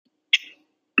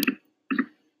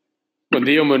Bom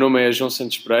dia, o meu nome é João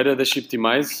Santos Pereira, da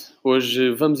Shiptimize.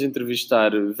 Hoje vamos entrevistar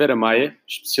Vera Maia,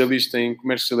 especialista em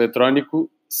comércio eletrónico,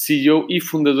 CEO e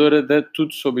fundadora da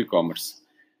Tudo Sobre E-Commerce.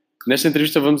 Nesta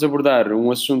entrevista vamos abordar um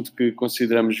assunto que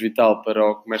consideramos vital para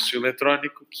o comércio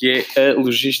eletrónico, que é a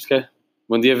logística.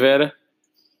 Bom dia, Vera.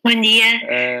 Bom dia.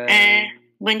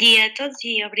 Bom dia a todos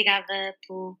e obrigada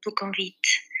pelo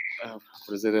convite. O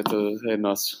prazer é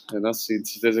nosso e de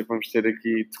certeza que vamos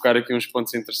tocar aqui uns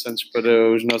pontos interessantes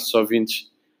para os nossos ouvintes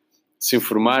se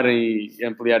informarem e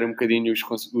ampliarem um bocadinho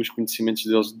os conhecimentos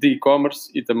deles de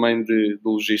e-commerce e também de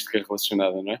logística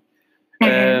relacionada, não é?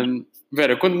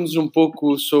 Vera, conta-nos um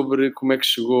pouco sobre como é que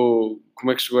chegou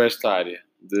a esta área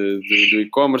do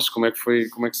e-commerce, como é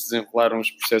que se desenrolaram os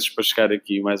processos para chegar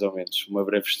aqui, mais ou menos, uma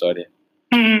breve história.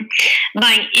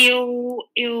 Bem, eu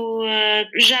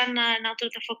já na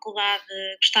altura da faculdade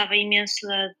gostava imenso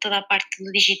de toda a parte do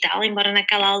digital, embora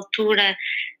naquela altura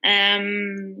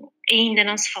ainda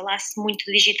não se falasse muito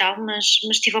de digital, mas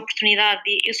tive a oportunidade,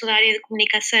 eu sou da área de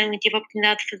comunicação e tive a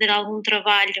oportunidade de fazer algum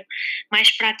trabalho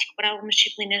mais prático para algumas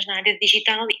disciplinas na área de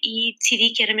digital e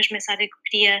decidi que era mesmo essa área que eu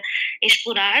queria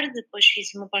explorar. Depois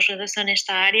fiz uma pós-graduação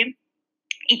nesta área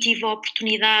e tive a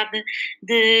oportunidade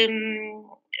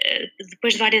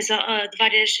depois de várias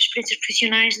experiências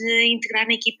profissionais, de integrar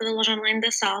na equipa da loja online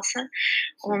da Salsa,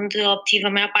 onde obtive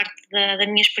a maior parte da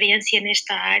minha experiência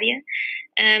nesta área.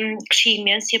 Cresci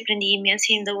imenso e aprendi imenso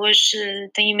e ainda hoje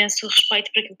tenho imenso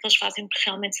respeito por aquilo que eles fazem, porque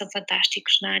realmente são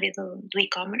fantásticos na área do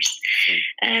e-commerce.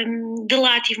 De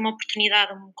lá tive uma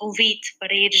oportunidade, um convite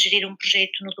para ir gerir um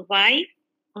projeto no Dubai,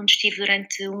 onde estive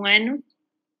durante um ano.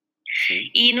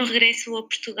 Sim. E no regresso a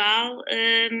Portugal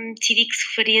decidi que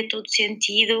se faria todo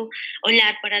sentido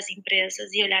olhar para as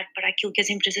empresas e olhar para aquilo que as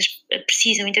empresas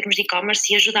precisam em termos de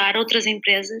e-commerce e ajudar outras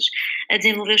empresas a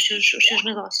desenvolver os seus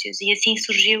negócios. E assim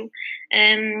surgiu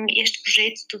este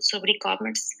projeto Tudo Sobre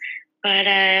E-Commerce,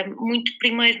 para muito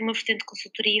primeiro uma vertente de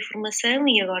consultoria e formação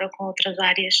e agora com outras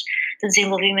áreas de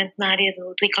desenvolvimento na área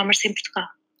do e-commerce em Portugal.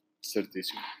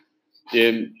 Certíssimo.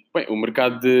 Bem, o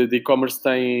mercado de e-commerce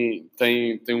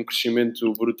tem um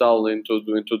crescimento brutal em todo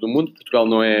o mundo. Portugal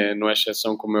não é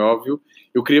exceção, como é óbvio.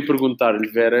 Eu queria perguntar-lhe,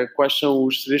 Vera, quais são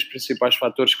os 3 principais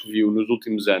fatores que viu nos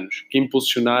últimos anos que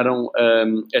impulsionaram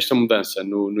esta mudança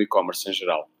no e-commerce em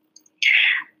geral?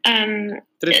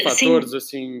 3 fatores,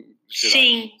 assim,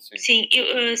 gerais. Sim.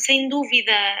 Eu, sem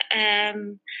dúvida,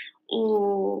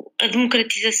 a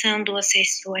democratização do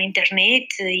acesso à internet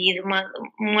e de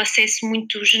um acesso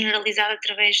muito generalizado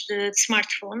através de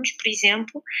smartphones, por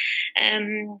exemplo,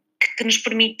 que nos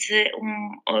permite,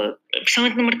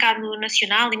 principalmente no mercado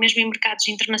nacional e mesmo em mercados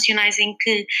internacionais em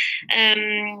que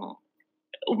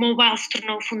o mobile se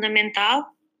tornou fundamental.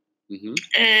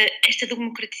 Esta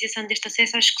democratização deste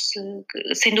acesso acho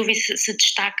que sem dúvida se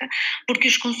destaca, porque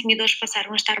os consumidores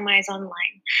passaram a estar mais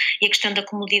online e a questão da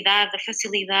comodidade, da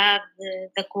facilidade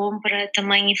da compra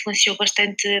também influenciou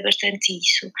bastante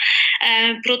isso.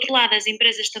 Por outro lado, as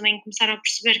empresas também começaram a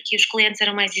perceber que os clientes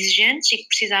eram mais exigentes e que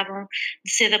precisavam de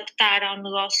se adaptar ao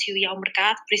negócio e ao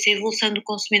mercado, por isso a evolução do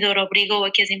consumidor obrigou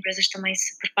a que as empresas também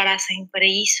se preparassem para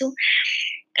isso.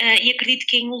 E acredito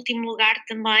que, em último lugar,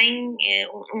 também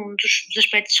um dos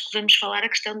aspectos que vamos falar, a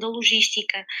questão da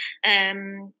logística,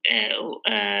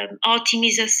 a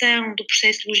otimização do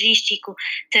processo logístico,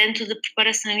 tanto de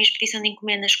preparação e expedição de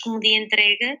encomendas como de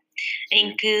entrega,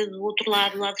 em que do outro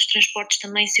lado, do lado dos transportes,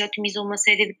 também se otimizou uma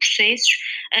série de processos,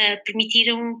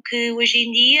 permitiram que hoje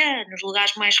em dia, nos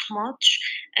lugares mais remotos,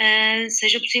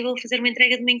 seja possível fazer uma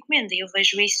entrega de uma encomenda. Eu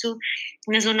vejo isso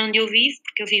na zona onde eu vivo,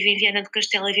 porque eu vivo em Viana do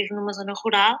Castelo e vivo numa zona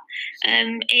rural.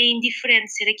 É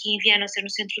indiferente ser aqui em Viana ou ser no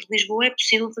centro de Lisboa, é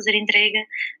possível fazer entrega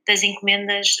das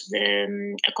encomendas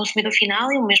a consumidor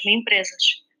final e mesmo a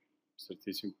empresas.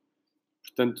 Certíssimo.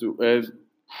 Portanto,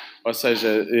 ou seja,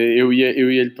 eu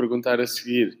ia lhe perguntar a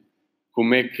seguir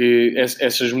como é que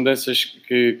essas mudanças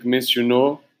que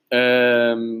mencionou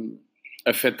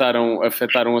afetaram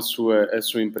a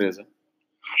sua empresa.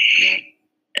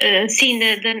 Sim,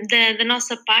 da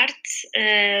nossa parte,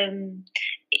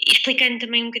 explicando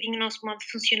também um bocadinho o nosso modo de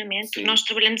funcionamento. Sim. Nós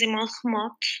trabalhamos em modo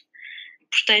remoto,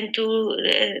 portanto,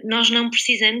 nós não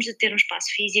precisamos de ter um espaço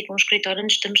físico, um escritório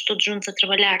onde estamos todos juntos a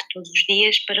trabalhar todos os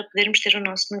dias para podermos ter o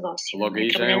nosso negócio. Logo aí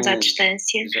trabalhamos à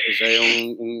distância. Já é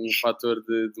um fator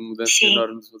de mudança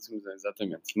enorme nos últimos anos,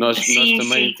 exatamente. Nós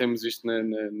também temos isto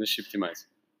na Shiptimize.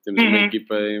 Temos uma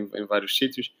equipa em vários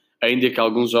sítios, ainda que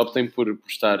alguns optem por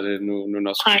estar no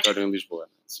nosso escritório em Lisboa.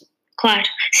 Sim. Claro,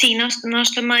 sim, nós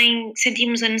também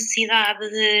sentimos a necessidade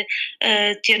de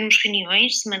termos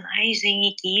reuniões semanais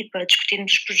em equipa,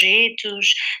 discutirmos os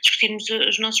projetos, discutirmos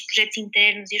os nossos projetos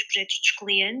internos e os projetos dos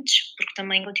clientes, porque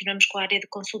também continuamos com a área de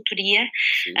consultoria,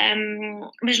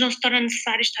 mas não se torna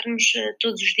necessário estarmos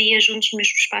todos os dias juntos no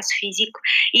mesmo espaço físico,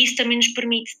 e isso também nos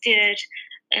permite ter,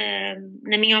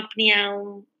 na minha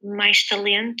opinião, mais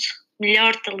talento,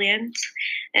 melhor talento,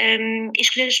 e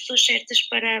escolher as pessoas certas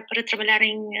para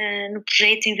trabalharem no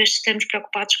projeto, em vez de estarmos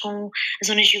preocupados com a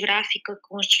zona geográfica,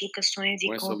 com as deslocações e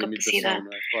com a capacidade,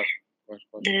 não é? Claro.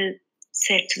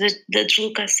 da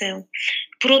deslocação.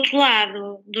 Por outro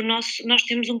lado, nós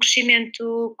temos um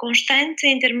crescimento constante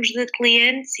em termos de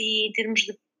clientes e em termos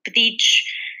de pedidos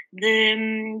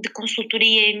de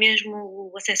consultoria e mesmo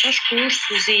o acesso aos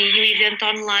cursos e o evento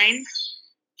online.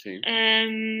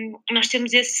 Nós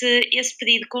temos esse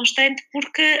pedido constante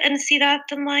porque a necessidade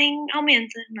também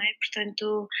aumenta, não é?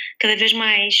 Portanto, cada vez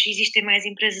mais existem mais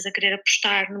empresas a querer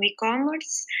apostar no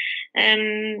e-commerce,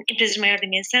 empresas de maior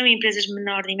dimensão e empresas de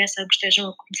menor dimensão que estejam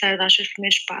a começar a dar os seus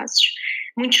primeiros passos,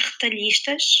 muitos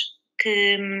retalhistas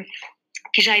que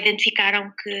já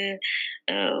identificaram que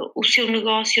o seu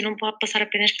negócio não pode passar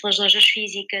apenas pelas lojas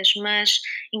físicas, mas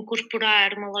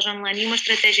incorporar uma loja online e uma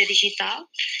estratégia digital.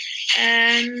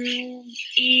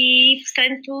 E,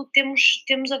 portanto,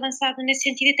 temos avançado nesse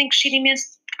sentido e tem crescido imenso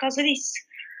por causa disso.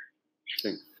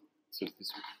 Sim,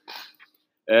 certíssimo.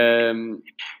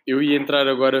 Eu ia entrar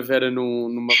agora, Vera,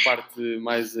 numa parte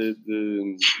mais de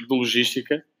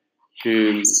logística,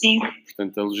 que, sim,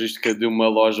 portanto, a logística de uma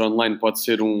loja online pode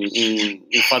ser um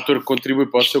fator que contribui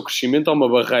para o seu crescimento ou uma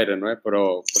barreira, não é?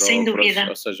 Sem dúvida.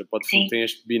 Ou seja, ter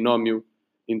este binómio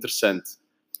interessante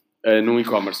no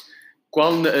e-commerce.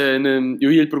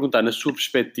 Eu ia lhe perguntar, na sua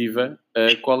perspectiva,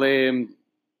 qual é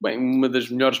uma das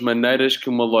melhores maneiras que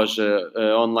uma loja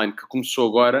online que começou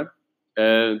agora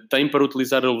tem para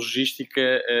utilizar a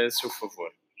logística a seu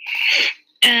favor?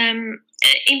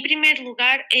 Em primeiro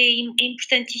lugar, é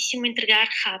importantíssimo entregar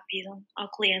rápido ao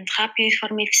cliente, rápido e de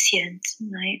forma eficiente,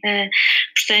 não é?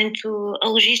 Portanto, a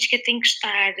logística tem que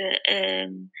estar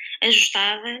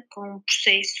ajustada com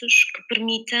processos que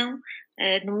permitam,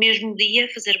 no mesmo dia,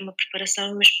 fazer uma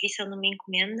preparação, uma expedição de uma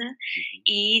encomenda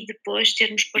e depois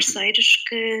termos parceiros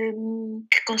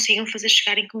que consigam fazer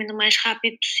chegar a encomenda o mais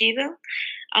rápido possível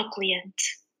ao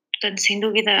cliente. Portanto, sem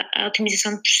dúvida, a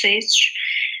otimização de processos.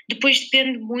 Depois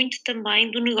depende muito também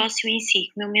do negócio em si.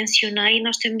 Como eu mencionei,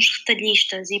 nós temos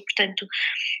retalhistas e, portanto,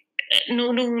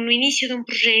 no início de um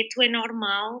projeto é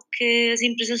normal que as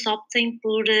empresas optem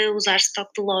por usar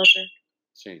estoque de loja.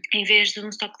 Sim. Em vez de um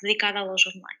estoque dedicado à loja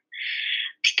online.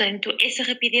 Portanto, essa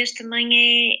rapidez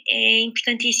também é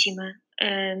importantíssima.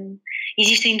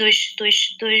 Existem dois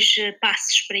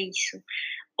passos para isso.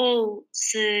 Ou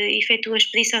se efetua a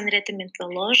expedição diretamente da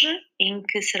loja, em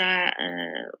que será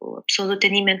a pessoa do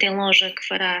atendimento em loja que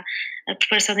fará a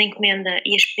preparação da encomenda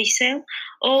e a expedição,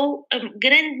 ou a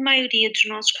grande maioria dos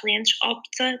nossos clientes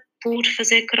opta por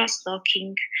fazer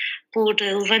cross-docking, por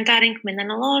levantar a encomenda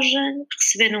na loja,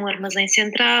 receber num armazém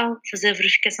central, fazer a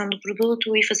verificação do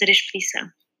produto e fazer a expedição.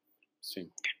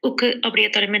 Sim. O que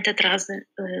obrigatoriamente atrasa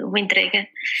uma entrega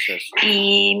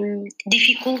e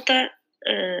dificulta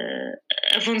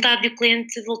a vontade do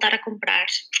cliente voltar a comprar,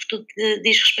 porque tudo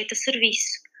diz respeito a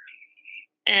serviço.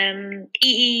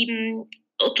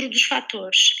 Outro dos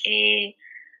fatores é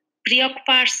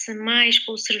preocupar-se mais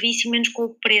com o serviço e menos com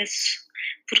o preço,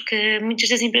 porque muitas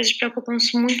das empresas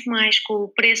preocupam-se muito mais com o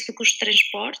preço do custo de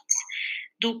transporte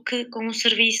do que com o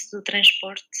serviço do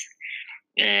transporte.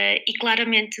 E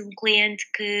claramente um cliente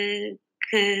que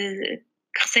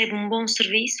recebe um bom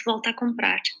serviço volta a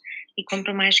comprar e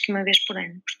compra mais que uma vez por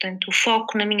ano. Portanto, o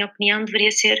foco, na minha opinião, deveria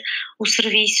ser o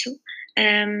serviço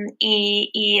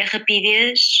e a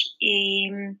rapidez e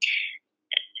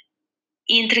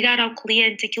entregar ao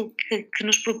cliente aquilo que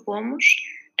nos propomos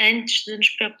antes de nos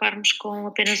preocuparmos com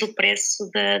apenas o preço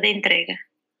da entrega.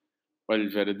 Olha,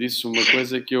 Vera, disse uma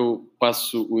coisa que eu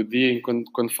passo o dia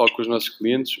quando falo com os nossos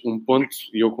clientes, um ponto,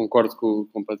 e eu concordo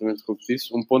completamente com o que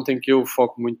disse, um ponto em que eu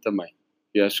foco muito também.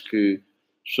 E acho que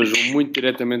as pessoas vão muito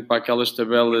diretamente para aquelas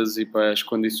tabelas e para as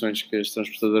condições que as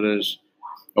transportadoras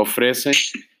oferecem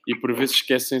e por vezes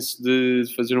esquecem-se de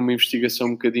fazer uma investigação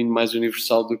um bocadinho mais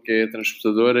universal do que é a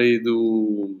transportadora e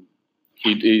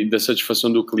da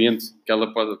satisfação do cliente que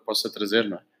ela possa trazer,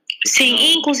 não é? Sim,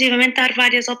 e inclusivamente dar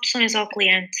várias opções ao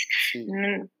cliente. Sim.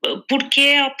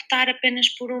 Porquê optar apenas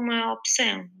por uma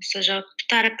opção? Ou seja,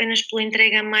 optar apenas pela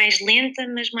entrega mais lenta,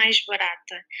 mas mais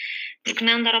barata? Porque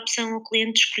não dar opção ao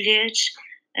cliente escolher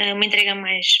uma entrega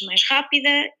mais rápida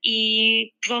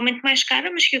e provavelmente mais cara,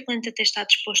 mas que o cliente até está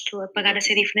disposto a pagar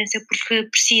essa diferença porque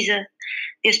precisa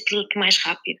desse produto mais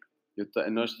rápido. Eu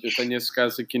tenho esse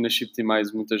caso aqui na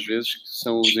Shiptimize muitas vezes, que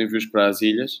são os envios para as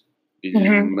ilhas, e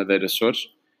Madeira, Açores,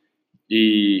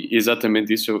 e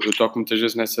exatamente isso, eu toco muitas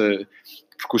vezes nessa,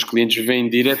 porque os clientes veem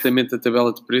diretamente a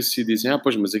tabela de preços e dizem,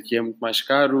 pois, mas aqui é muito mais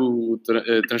caro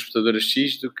a transportadora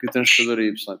X do que a transportadora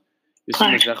Y.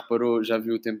 Claro. Mas já reparou, já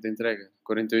viu o tempo de entrega?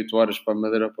 48 horas para a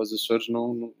Madeira ou para os Açores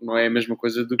não é a mesma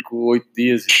coisa do que 8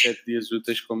 dias e 7 dias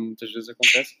úteis, como muitas vezes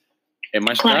acontece. É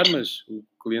mais caro, mas o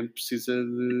cliente precisa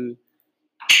de...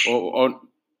 Ou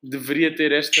deveria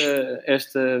ter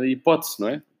esta hipótese, não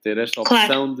é? Ter esta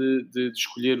opção de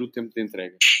escolher o tempo de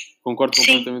entrega. Concordo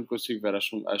completamente consigo, Vera.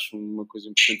 Acho uma coisa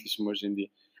importantíssima hoje em dia.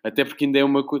 Até porque ainda é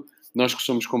uma coisa... Nós que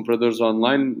somos compradores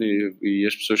online e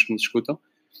as pessoas que nos escutam,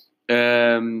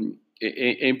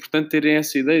 é importante terem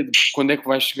essa ideia de quando é que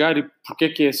vai chegar e porque é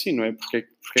que é assim, não é? Porque é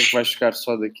que vai chegar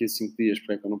só daqui a 5 dias?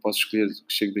 Porque é que eu não posso escolher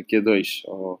que chegue daqui a 2?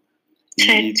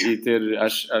 E ter...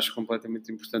 Acho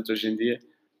completamente importante hoje em dia,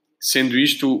 sendo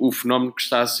isto o fenómeno que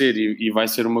está a ser e vai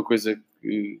ser uma coisa,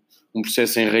 um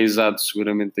processo enraizado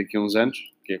seguramente daqui a uns anos,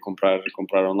 que é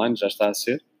comprar online, já está a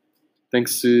ser. Tem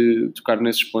que se tocar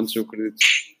nesses pontos, eu acredito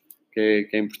que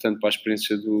é importante para a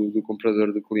experiência do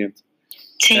comprador, do cliente.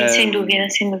 Sim, sem dúvida,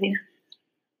 sem dúvida.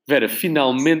 Vera,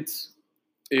 finalmente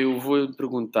eu vou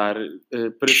perguntar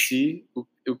para si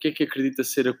o que é que acredita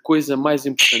ser a coisa mais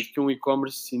importante que um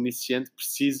e-commerce iniciante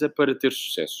precisa para ter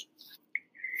sucesso?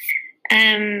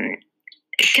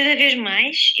 Cada vez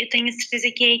mais eu tenho a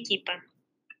certeza que é a equipa.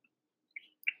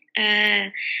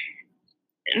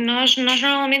 Nós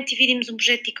normalmente dividimos um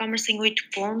projeto de e-commerce em 8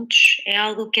 pontos. É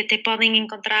algo que até podem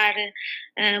encontrar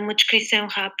uma descrição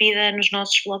rápida nos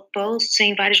nossos blog posts.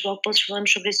 Em vários blog posts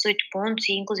falamos sobre esses 8 pontos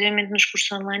e inclusivamente nos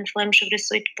cursos online falamos sobre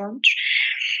esses 8 pontos.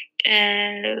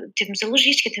 Temos a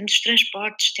logística, temos os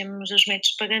transportes, temos os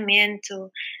métodos de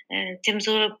pagamento, temos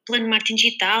o plano de marketing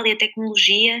digital e a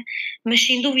tecnologia, mas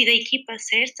sem dúvida a equipa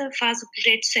certa faz o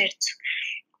projeto certo,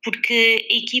 porque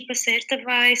a equipa certa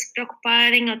vai se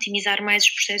preocupar em otimizar mais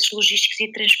os processos logísticos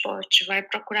e transportes, vai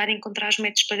procurar encontrar os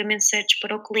métodos de pagamento certos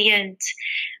para o cliente,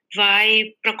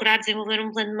 vai procurar desenvolver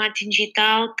um plano de marketing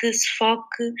digital que se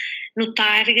foque no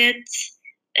target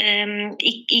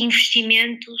e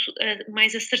investimento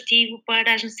mais assertivo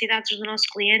para as necessidades do nosso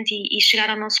cliente e chegar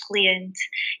ao nosso cliente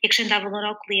e acrescentar valor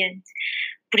ao cliente.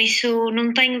 Por isso,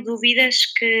 não tenho dúvidas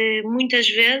que muitas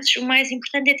vezes o mais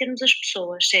importante é termos as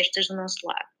pessoas certas do nosso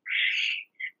lado.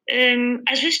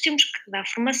 Às vezes temos que dar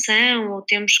formação ou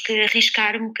temos que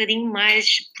arriscar um bocadinho mais,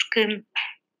 porque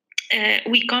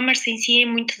o e-commerce em si é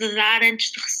muito de dar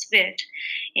antes de receber,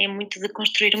 é muito de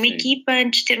construir uma equipa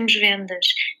antes de termos vendas,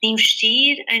 de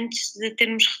investir antes de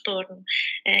termos retorno.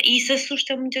 E isso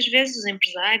assusta muitas vezes os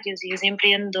empresários e os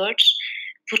empreendedores,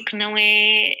 porque não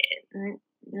é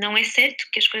certo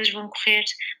que as coisas vão correr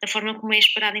da forma como é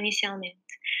esperado inicialmente.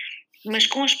 Mas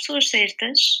com as pessoas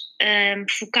certas,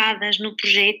 focadas no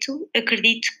projeto,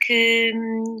 acredito que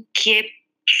é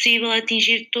possível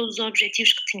atingir todos os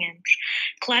objetivos que tínhamos.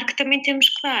 Claro que também temos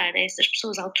que dar a essas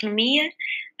pessoas autonomia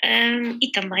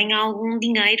e também algum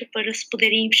dinheiro para se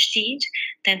poderem investir,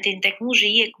 tanto em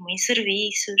tecnologia, como em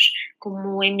serviços,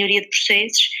 como em melhoria de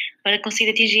processos, para conseguir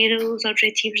atingir os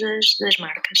objetivos das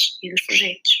marcas e dos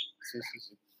projetos. Sim.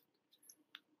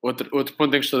 Outro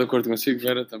ponto em que estou de acordo consigo,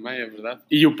 Vera, também, é verdade.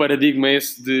 E o paradigma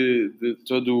esse de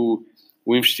todo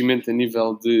o investimento a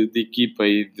nível de equipa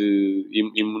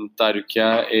e monetário que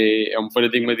há é um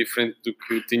paradigma diferente do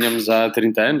que tínhamos há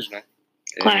 30 anos, não é?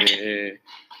 Claro.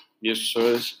 E as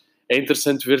pessoas... É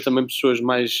interessante ver também pessoas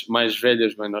mais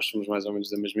velhas, bem, nós somos mais ou menos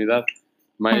da mesma idade,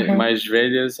 mais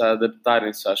velhas a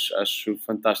adaptarem-se, acho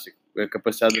fantástico. A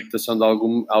capacidade de adaptação de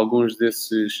alguns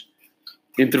desses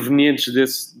intervenientes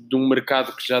de um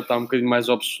mercado que já está um bocadinho mais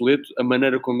obsoleto, a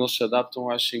maneira como eles se adaptam,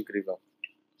 acho incrível.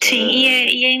 Sim,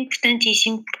 e é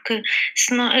importantíssimo, porque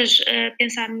se nós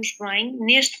pensarmos bem,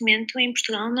 neste momento em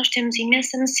Portugal nós temos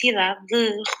imensa necessidade de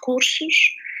recursos.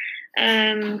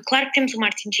 Claro que temos o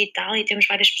marketing digital e temos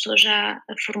várias pessoas já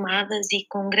formadas e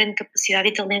com grande capacidade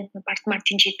e talento na parte de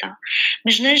marketing digital,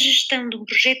 mas na gestão de um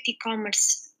projeto de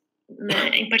e-commerce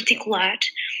em particular,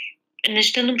 na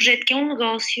gestão de um projeto que é um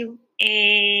negócio,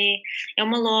 é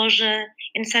uma loja,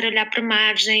 é necessário olhar para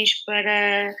margens,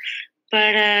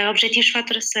 para objetivos de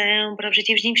faturação, para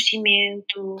objetivos de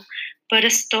investimento, para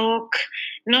stock.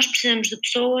 Nós precisamos de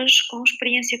pessoas com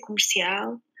experiência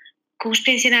comercial, com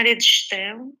experiência na área de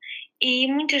gestão, e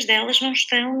muitas delas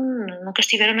nunca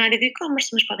estiveram na área de e-commerce,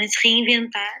 mas podem se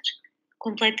reinventar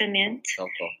completamente.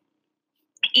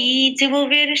 e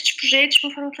desenvolver estes projetos de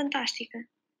uma forma fantástica.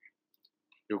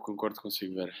 Eu concordo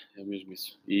consigo, Vera, é mesmo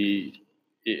isso. E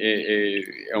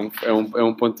é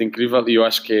um ponto incrível e eu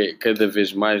acho que cada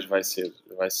vez mais vai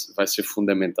ser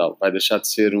fundamental. Vai deixar de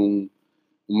ser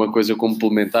uma coisa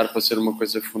complementar para ser uma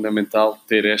coisa fundamental,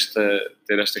 ter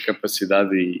esta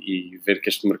capacidade e ver que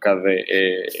este mercado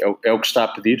é o que está a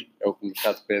pedir, é o que o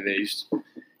mercado pede, é isto.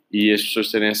 E as pessoas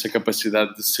terem essa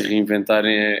capacidade de se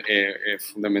reinventarem é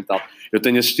fundamental. Eu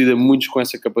tenho assistido a muitos com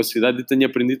essa capacidade e tenho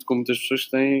aprendido com muitas pessoas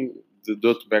que têm de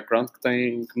outro background que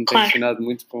me têm ensinado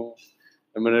muito com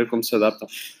a maneira como se adaptam.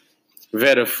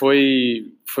 Vera,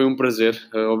 foi um prazer.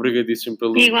 Obrigadíssimo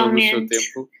pelo seu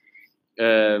tempo.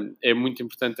 É muito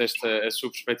importante a sua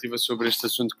perspectiva sobre este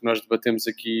assunto que nós debatemos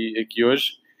aqui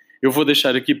hoje. Eu vou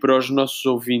deixar aqui para os nossos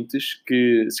ouvintes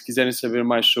que, se quiserem saber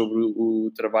mais sobre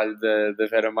o trabalho da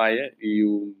Vera Maia,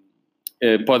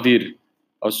 pode ir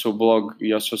ao seu blog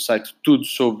e ao seu site, tudo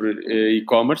sobre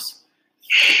e-commerce,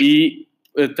 e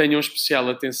tenham especial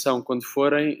atenção quando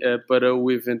forem para o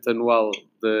evento anual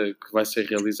que vai ser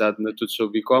realizado na Tudo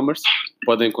sobre e-commerce.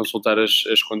 Podem consultar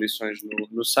as condições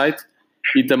no site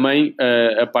e também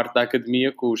a parte da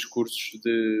academia com os cursos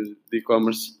de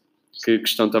e-commerce que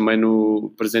estão também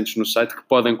presentes no site, que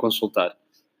podem consultar.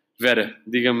 Vera,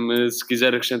 diga-me se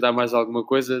quiser acrescentar mais alguma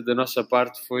coisa. Da nossa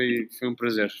parte foi um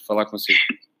prazer falar consigo.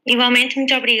 Igualmente,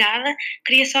 muito obrigada.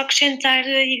 Queria só acrescentar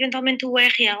eventualmente o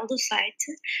URL do site,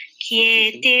 que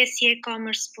é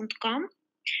tsecommerce.com.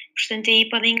 Portanto, aí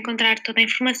podem encontrar toda a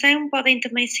informação, podem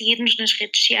também seguir-nos nas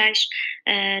redes sociais,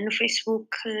 no Facebook,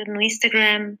 no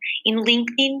Instagram e no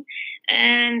LinkedIn.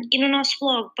 E no nosso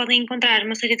blog podem encontrar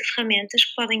uma série de ferramentas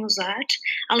que podem usar,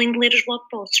 além de ler os blog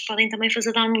posts, podem também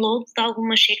fazer download de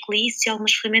algumas checklists e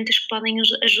algumas ferramentas que podem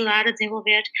ajudar a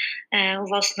desenvolver o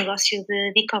vosso negócio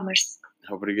de e-commerce.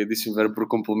 Obrigadíssimo, Vera, por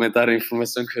complementar a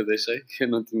informação que eu deixei, que eu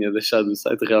não tinha deixado no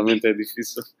site. Realmente é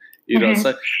difícil ir ao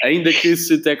site, ainda que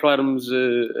se teclarmos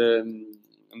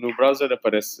no browser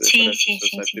aparece o seu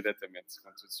site diretamente, com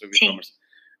tudo sobre e-commerce.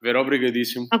 Vera,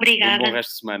 obrigadíssimo. Obrigada. Um bom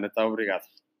resto de semana, tá? Obrigado.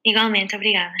 Igualmente,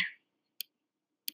 obrigada.